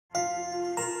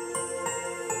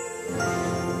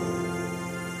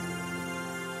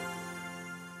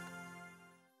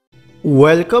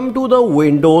Welcome to the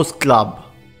Windows Club.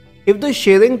 If the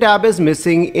sharing tab is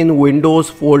missing in Windows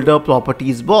folder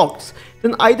properties box,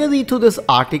 then either read through this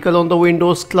article on the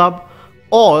Windows Club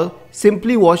or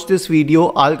simply watch this video.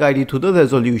 I'll guide you through the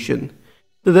resolution.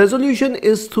 The resolution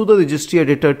is through the Registry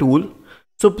Editor tool.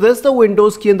 So press the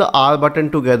Windows key and the R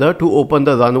button together to open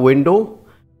the run window.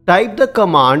 Type the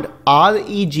command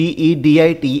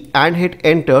regedit and hit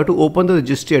enter to open the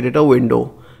Registry Editor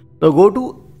window. Now go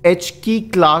to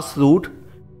HKey class root,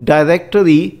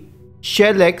 directory,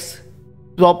 shellx,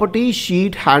 property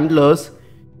sheet handlers,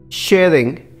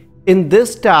 sharing. In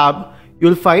this tab,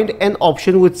 you'll find an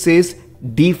option which says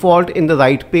default in the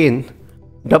right pane.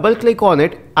 Double click on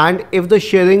it, and if the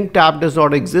sharing tab does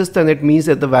not exist, then it means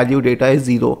that the value data is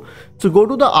 0. So go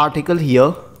to the article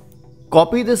here,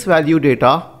 copy this value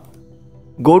data,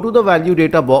 go to the value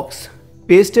data box,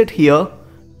 paste it here,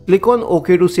 click on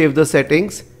OK to save the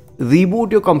settings.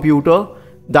 Reboot your computer.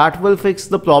 That will fix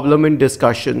the problem in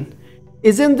discussion.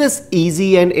 Isn't this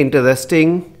easy and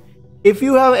interesting? If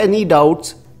you have any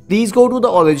doubts, please go to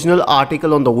the original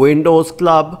article on the Windows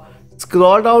Club,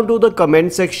 scroll down to the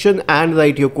comment section and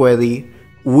write your query.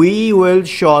 We will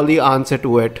surely answer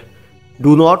to it.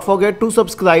 Do not forget to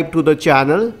subscribe to the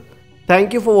channel.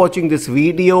 Thank you for watching this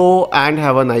video and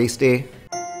have a nice day.